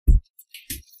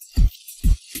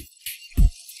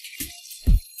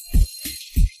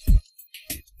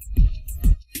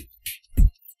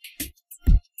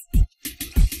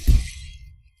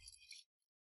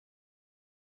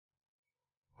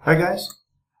Hi guys,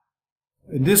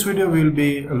 in this video we will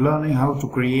be learning how to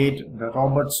create the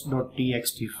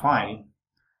robots.txt file.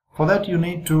 For that you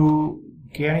need to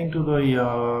get into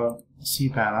the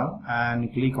cPanel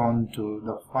and click on to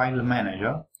the file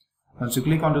manager. Once you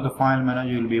click onto the file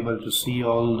manager, you will be able to see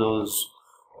all those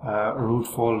root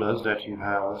folders that you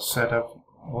have set up,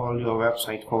 all your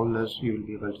website folders. You will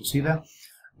be able to see that.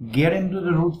 Get into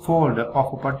the root folder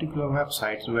of a particular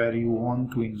website where you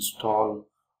want to install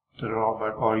the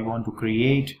robot, or you want to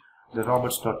create the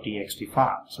robots.txt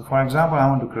file. So for example, I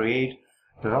want to create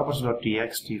the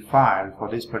robots.txt file for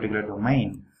this particular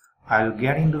domain. I'll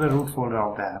get into the root folder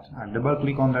of that. I'll double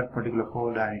click on that particular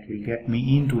folder and it will get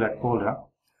me into that folder.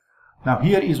 Now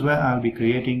here is where I'll be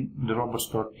creating the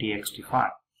robots.txt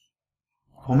file.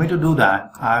 For me to do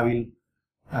that, I'll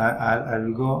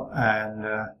go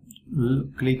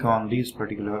and click on this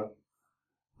particular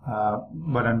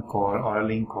button called, or a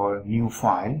link called new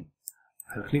file.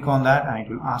 I'll click on that and it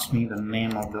will ask me the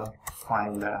name of the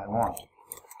file that I want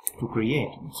to create.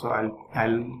 So I'll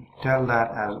tell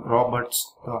that as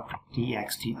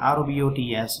robots.txt,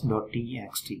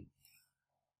 robots.txt.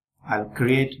 I'll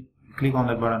click on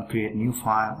that button, create new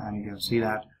file, and you can see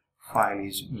that file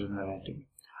is generated.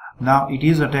 Now it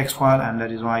is a text file, and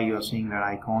that is why you are seeing that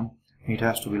icon. It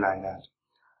has to be like that.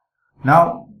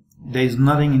 Now there is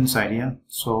nothing inside here,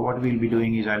 so what we'll be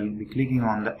doing is I'll be clicking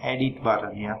on the edit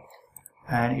button here,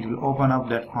 and it will open up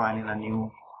that file in a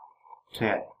new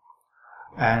tab,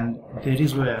 and that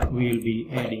is where we'll be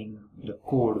adding the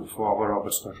code for our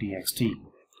robots.txt.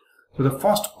 So the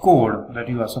first code that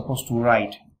you are supposed to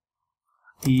write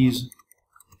is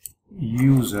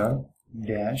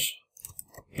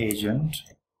user-agent :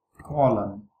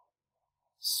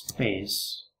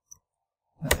 space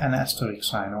an asterisk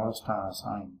sign or a star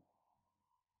sign.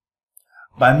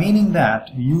 By meaning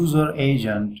that user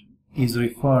agent is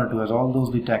referred to as all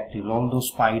those detectives, all those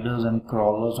spiders and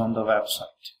crawlers on the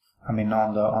website, on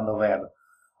the web,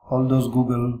 all those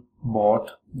Google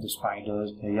bot, the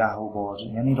spiders, the Yahoo bots,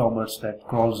 any robots that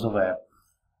crawls the web,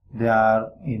 they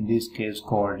are in this case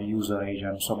called user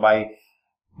agent. So by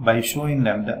showing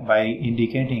them that, by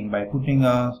indicating, by putting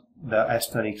the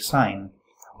asterisk sign,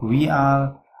 we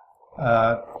are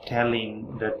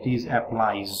telling that this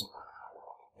applies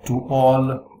to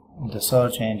all the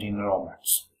search engine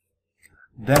robots.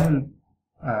 Then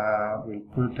we'll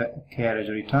put the carriage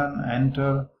return,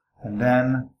 enter, and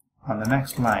then on the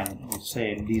next line we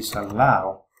say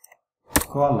disallow :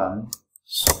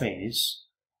 space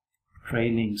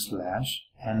trailing slash,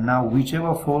 and now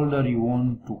whichever folder you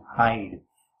want to hide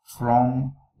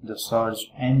from the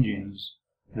search engines,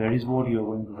 that is what you are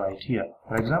going to write here.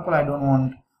 For example, I don't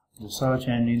want the search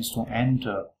engines to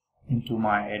enter into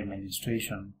my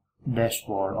administration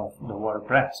dashboard of the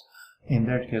WordPress. In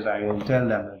that case, I will tell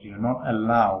them that you are not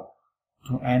allowed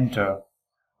to enter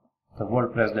the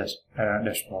WordPress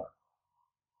dashboard,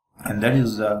 and that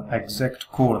is the exact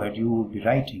code that you will be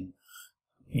writing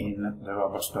in the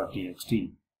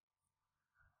robots.txt.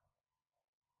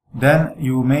 Then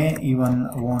you may even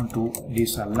want to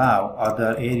disallow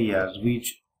other areas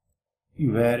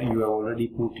where you have already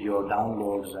put your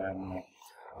downloads and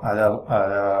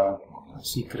other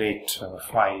secret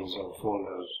files or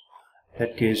folders. In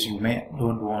that case, you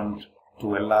don't want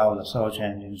to allow the search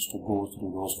engines to go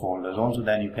through those folders. Also,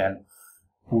 then you can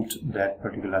put that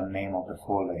particular name of the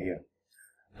folder here.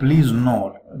 Please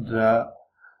note, the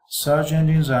search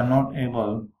engines are not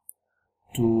able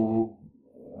to,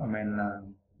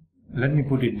 let me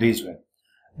put it this way,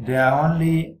 they are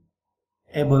only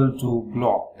able to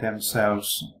block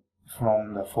themselves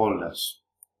from the folders,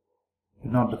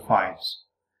 not the files.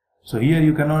 So here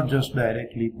you cannot just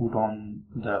directly put on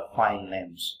the file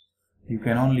names. You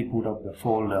can only put up the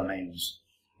folder names.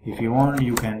 If you want,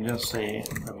 you can just say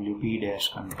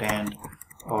wp-content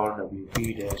or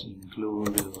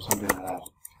wp-include or something like that.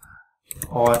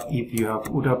 Or if you have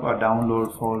put up a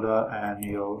download folder and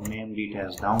you named it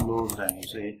as downloads, then you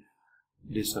say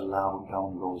disallow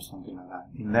downloads, something like that.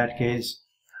 In that case,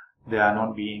 they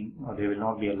will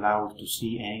not be allowed to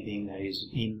see anything that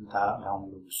is in the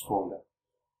downloads folder.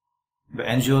 But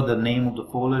ensure the name of the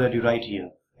folder that you write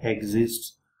here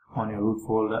exists on your root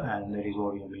folder, and that is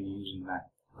what you have been using that.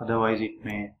 Otherwise, it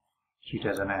may treat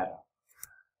as an error.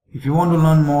 If you want to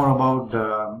learn more about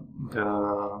the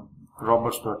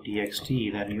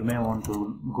robots.txt, then you may want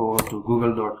to go to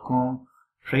google.com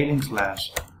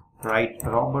 / write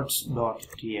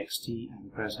robots.txt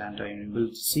and press enter, and you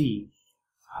will see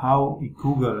how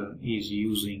Google is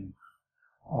using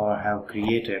or have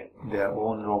created their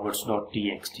own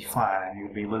robots.txt file, and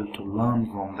you'll be able to learn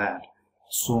from that.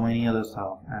 so many other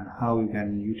stuff, and how you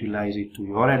can utilize it to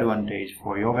your advantage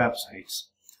for your websites.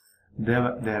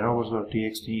 Their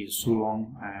robots.txt is too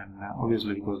long, and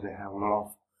obviously because they have a lot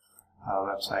of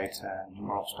websites and a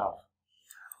lot of stuff.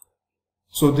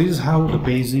 So this is how the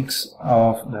basics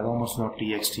of the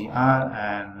robots.txt are,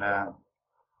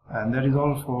 and that is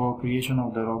all for creation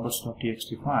of the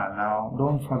robots.txt file. Now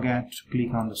don't forget to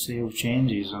click on the save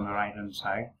changes on the right hand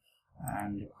side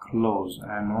and close,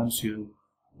 and once you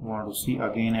want to see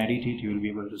again edit it, you will be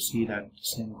able to see that the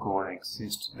same code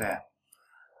exists there.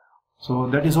 So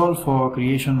that is all for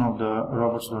creation of the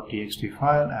robots.txt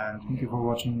file, and thank you for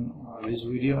watching this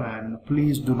video, and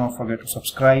please do not forget to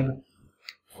subscribe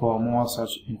for more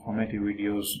such informative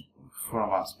videos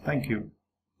from us. Thank you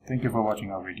for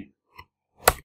watching our video.